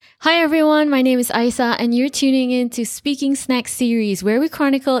Hi everyone, my name is Aisa and you're tuning in to Speaking Snacks series where we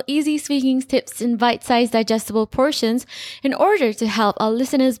chronicle easy speaking tips in bite-sized digestible portions in order to help our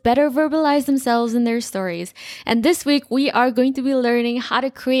listeners better verbalize themselves and their stories. And this week we are going to be learning how to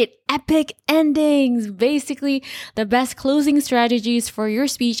create epic endings, basically the best closing strategies for your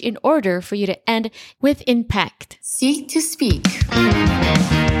speech in order for you to end with impact. Seek to speak.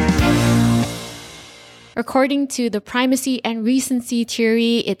 According to the primacy and recency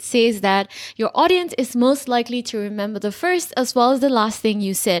theory, it says that your audience is most likely to remember the first as well as the last thing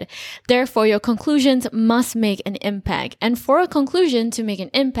you said. Therefore, your conclusions must make an impact. And for a conclusion to make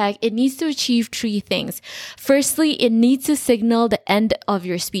an impact, it needs to achieve three things. Firstly, it needs to signal the end of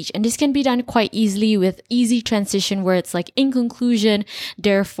your speech. And this can be done quite easily with easy transition words like in conclusion,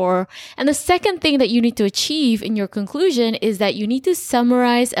 therefore. And the second thing that you need to achieve in your conclusion is that you need to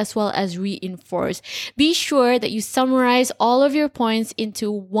summarize as well as reinforce. Be sure that you summarize all of your points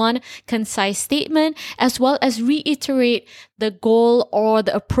into one concise statement, as well as reiterate the goal or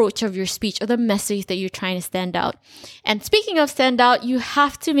the approach of your speech or the message that you're trying to stand out. And speaking of stand out, you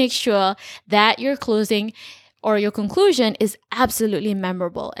have to make sure that your closing or your conclusion is absolutely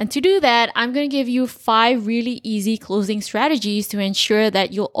memorable. And to do that, I'm going to give you 5 really easy closing strategies to ensure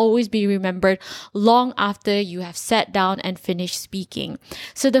that you'll always be remembered long after you have sat down and finished speaking.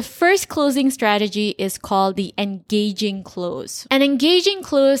 So the first closing strategy is called the engaging close. An engaging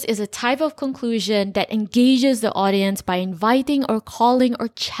close is a type of conclusion that engages the audience by inviting or calling or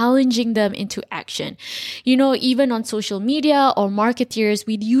challenging them into action. You know, even on social media or marketeers,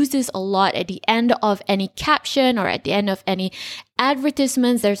 we use this a lot at the end of any caption or at the end of any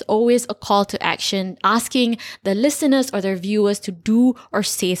advertisements. There's always a call to action asking the listeners or their viewers to do or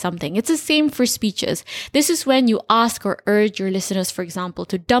say something. It's the same for speeches. This is when you ask or urge your listeners, for example,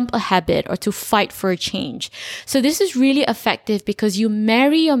 to dump a habit or to fight for a change. So this is really effective because you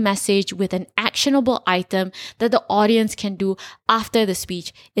marry your message with an actionable item that the audience can do after the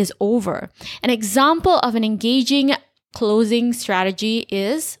speech is over. An example of an engaging closing strategy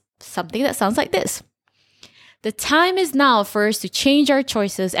is something that sounds like this. The time is now for us to change our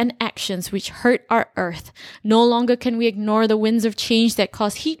choices and actions which hurt our earth. No longer can we ignore the winds of change that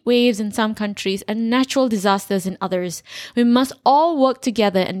cause heat waves in some countries and natural disasters in others. We must all work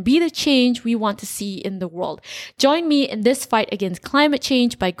together and be the change we want to see in the world. Join me in this fight against climate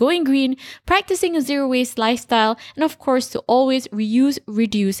change by going green, practicing a zero-waste lifestyle, and of course to always reuse,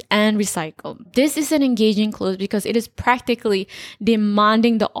 reduce, and recycle. This is an engaging close because it is practically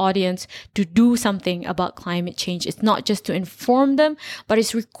demanding the audience to do something about climate change. It's not just to inform them, but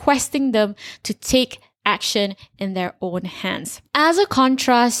it's requesting them to take action in their own hands. As a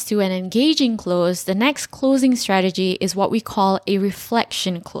contrast to an engaging close, the next closing strategy is what we call a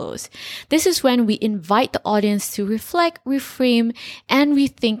reflection close. This is when we invite the audience to reflect, reframe, and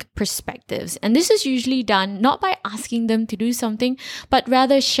rethink perspectives. And this is usually done not by asking them to do something, but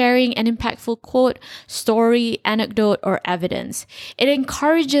rather sharing an impactful quote, story, anecdote, or evidence. It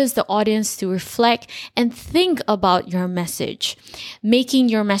encourages the audience to reflect and think about your message, making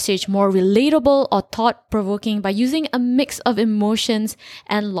your message more relatable or thought-provoking by using a mix of emotions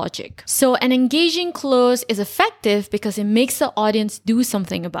and logic. So an engaging close is effective because it makes the audience do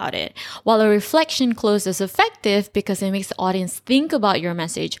something about it, while a reflection close is effective because it makes the audience think about your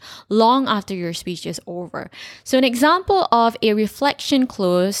message long after your speech is over. So an example of a reflection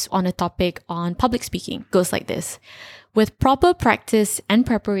close on a topic on public speaking goes like this. With proper practice and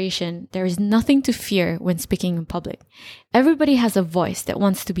preparation, there is nothing to fear when speaking in public. Everybody has a voice that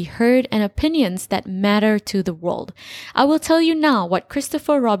wants to be heard and opinions that matter to the world. I will tell you now what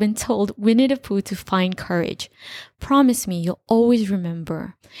Christopher Robin told Winnie the Pooh to find courage. Promise me you'll always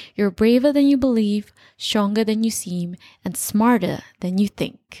remember. You're braver than you believe, stronger than you seem, and smarter than you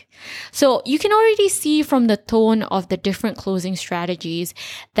think. So you can already see from the tone of the different closing strategies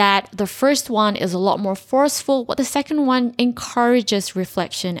that the first one is a lot more forceful, while the second one encourages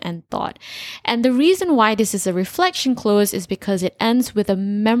reflection and thought. And the reason why this is a reflection close is because it ends with a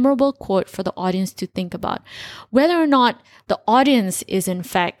memorable quote for the audience to think about. Whether or not the audience is in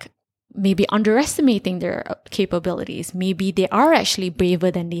fact maybe underestimating their capabilities. Maybe they are actually braver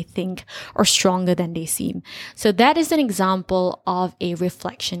than they think or stronger than they seem. So that is an example of a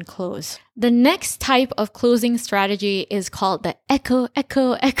reflection close. The next type of closing strategy is called the echo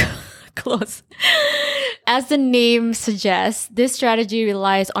close. As the name suggests, this strategy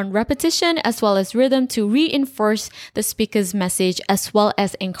relies on repetition as well as rhythm to reinforce the speaker's message as well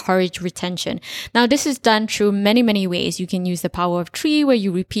as encourage retention. Now, this is done through many ways. You can use the power of 3 where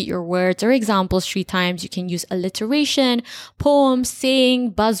you repeat your words or examples 3 times. You can use alliteration, poems,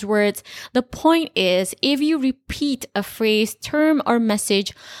 saying, buzzwords. The point is, if you repeat a phrase, term, or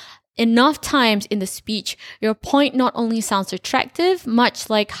message enough times in the speech, your point not only sounds attractive, much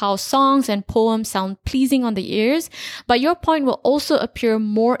like how songs and poems sound pleasing on the ears, but your point will also appear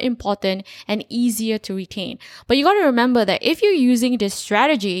more important and easier to retain. But you got to remember that if you're using this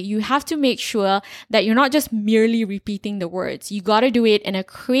strategy, you have to make sure that you're not just merely repeating the words. You got to do it in a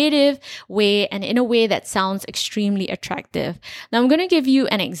creative way and in a way that sounds extremely attractive. Now, I'm going to give you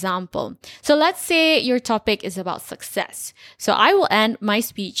an example. So let's say your topic is about success. So I will end my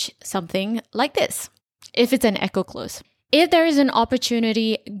speech something like this, if it's an echo close. If there is an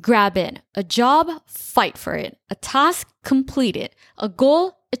opportunity, grab it. A job, fight for it. A task, complete it. A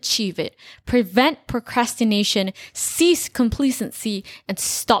goal, achieve it. Prevent procrastination, cease complacency, and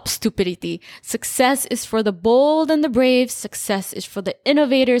stop stupidity. Success is for the bold and the brave. Success is for the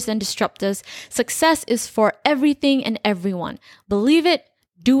innovators and disruptors. Success is for everything and everyone. Believe it,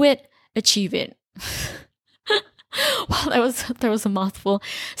 do it, achieve it. Wow, that was a mouthful.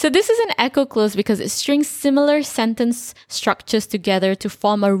 So this is an echo close because it strings similar sentence structures together to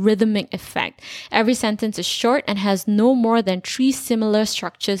form a rhythmic effect. Every sentence is short and has no more than 3 similar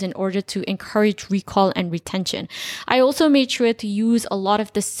structures in order to encourage recall and retention. I also made sure to use a lot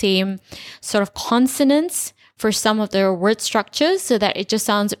of the same sort of consonants for some of their word structures so that it just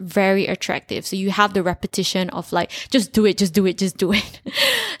sounds very attractive. So you have the repetition of like, just do it, just do it, just do it.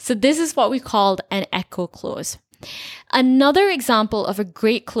 So this is what we called an echo close. Another example of a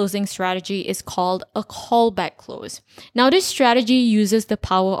great closing strategy is called a callback close. Now, this strategy uses the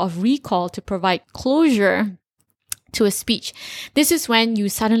power of recall to provide closure to a speech. This is when you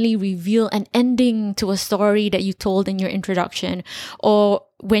suddenly reveal an ending to a story that you told in your introduction, or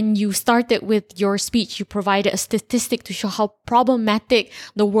when you started with your speech, you provided a statistic to show how problematic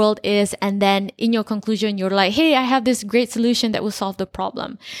the world is. And then in your conclusion, you're like, hey, I have this great solution that will solve the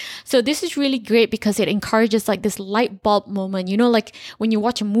problem. So this is really great because it encourages like this light bulb moment. You know, like when you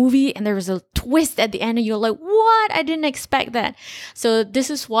watch a movie and there is a twist at the end and you're like, what? I didn't expect that. So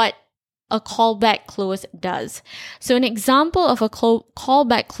this is what a callback close does. So an example of a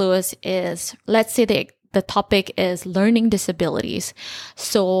callback close is, let's say the topic is learning disabilities.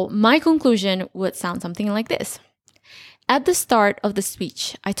 So my conclusion would sound something like this. At the start of the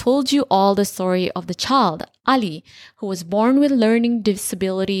speech, I told you all the story of the child, Ali, who was born with learning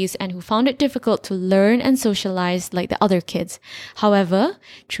disabilities and who found it difficult to learn and socialize like the other kids. However,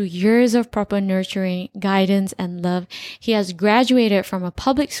 through years of proper nurturing, guidance, and love, he has graduated from a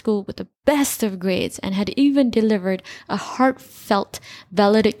public school with the best of grades and had even delivered a heartfelt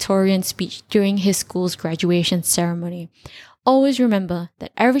valedictorian speech during his school's graduation ceremony. Always remember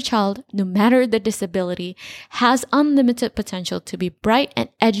that every child, no matter the disability, has unlimited potential to be bright and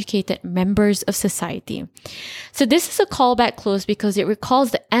educated members of society. So this is a callback close because it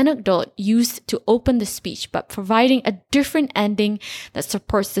recalls the anecdote used to open the speech, but providing a different ending that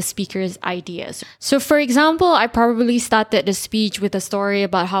supports the speaker's ideas. So for example, I probably started the speech with a story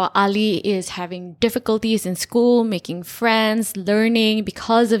about how Ali is having difficulties in school, making friends, learning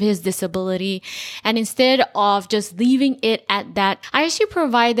because of his disability. And instead of just leaving it at that, I actually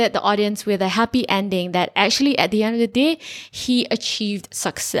provided the audience with a happy ending that actually at the end of the day, he achieved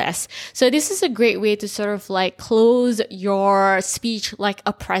success. So this is a great way to sort of like close your speech like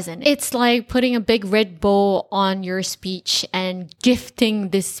a present. It's like putting a big red bow on your speech and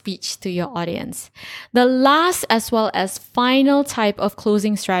gifting this speech to your audience. The last as well as final type of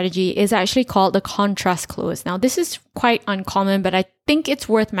closing strategy is actually called the contrast close. Now, this is quite uncommon, but I think it's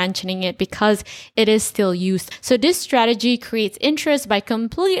worth mentioning it because it is still used. So this strategy creates interest by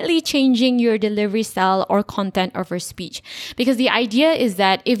completely changing your delivery style or content of your speech. Because the idea is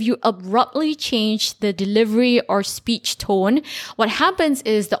that if you abruptly change the delivery or speech tone, what happens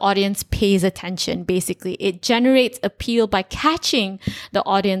is the audience pays attention. Basically, it generates appeal by catching the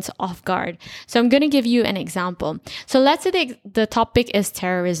audience off guard. So I'm going to give you an example. So let's say the topic is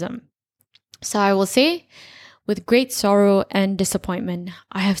terrorism. So I will say, with great sorrow and disappointment,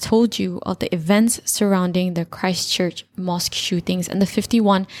 I have told you of the events surrounding the Christchurch mosque shootings and the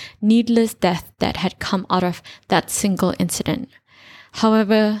 51 needless deaths that had come out of that single incident.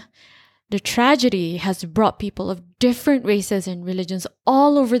 However, the tragedy has brought people of different races and religions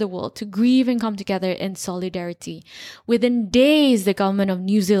all over the world to grieve and come together in solidarity. Within days, the government of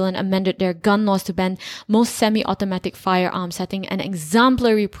New Zealand amended their gun laws to ban most semi-automatic firearms, setting an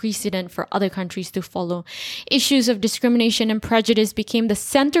exemplary precedent for other countries to follow. Issues of discrimination and prejudice became the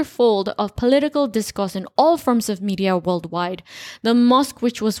centerfold of political discourse in all forms of media worldwide. The mosque,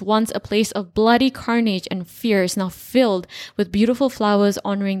 which was once a place of bloody carnage and fear, is now filled with beautiful flowers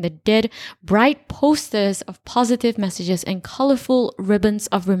honoring the dead, bright posters of positive messages, and colorful ribbons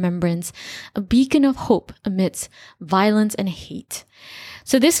of remembrance, a beacon of hope amidst violence and hate.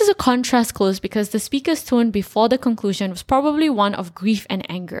 So this is a contrast close because the speaker's tone before the conclusion was probably one of grief and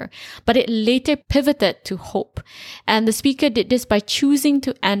anger, but it later pivoted to hope. And the speaker did this by choosing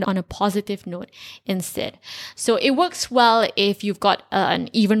to end on a positive note instead. So it works well if you've got an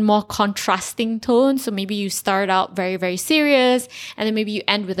even more contrasting tone. So maybe you start out very, very serious, and then maybe you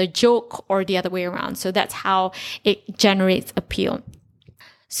end with a joke or the other way around. So that's how it generates appeal.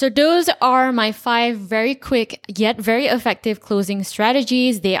 So those are my 5 very quick yet very effective closing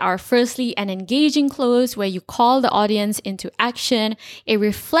strategies. They are firstly an engaging close where you call the audience into action, a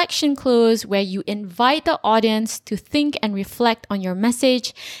reflection close where you invite the audience to think and reflect on your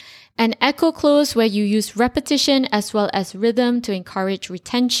message, an echo close where you use repetition as well as rhythm to encourage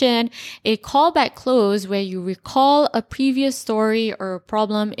retention, a callback close where you recall a previous story or a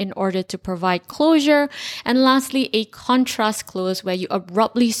problem in order to provide closure, and lastly, a contrast close where you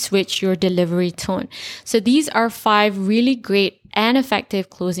abruptly switch your delivery tone. So these are 5 really great and effective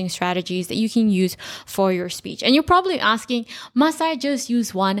closing strategies that you can use for your speech. And you're probably asking, must I just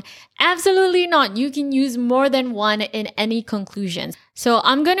use one? Absolutely not. You can use more than one in any conclusion. So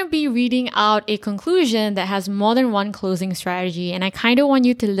I'm going to be reading out a conclusion that has more than one closing strategy. And I kind of want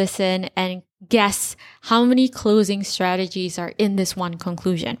you to listen and guess how many closing strategies are in this one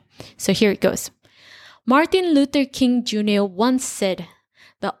conclusion. So here it goes. Martin Luther King Jr. once said,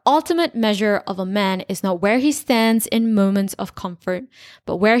 "The ultimate measure of a man is not where he stands in moments of comfort,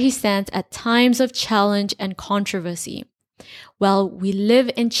 but where he stands at times of challenge and controversy." Well, we live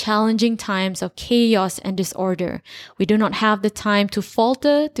in challenging times of chaos and disorder. We do not have the time to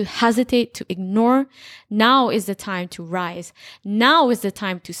falter, to hesitate, to ignore. Now is the time to rise. Now is the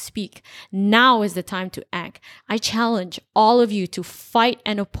time to speak. Now is the time to act. I challenge all of you to fight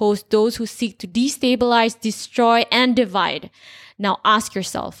and oppose those who seek to destabilize, destroy, and divide. Now ask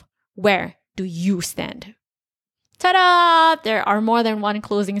yourself, where do you stand? Ta-da! There are more than one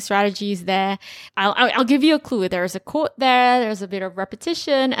closing strategies there. I'll give you a clue. There's a quote there, there's a bit of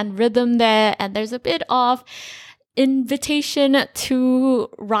repetition and rhythm there, and there's a bit of invitation to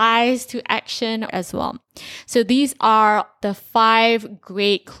rise to action as well. So these are the 5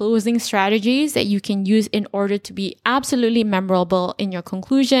 great closing strategies that you can use in order to be absolutely memorable in your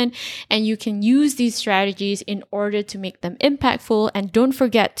conclusion. And you can use these strategies in order to make them impactful. And don't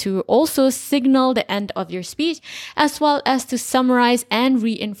forget to also signal the end of your speech, as well as to summarize and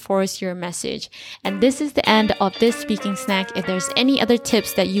reinforce your message. And this is the end of this speaking snack. If there's any other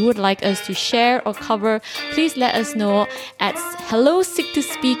tips that you would like us to share or cover, please let us know at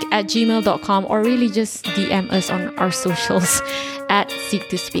helloseektospeak@gmail.com, or really just DM us on our socials at Seek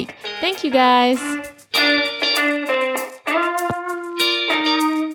to Speak. Thank you guys.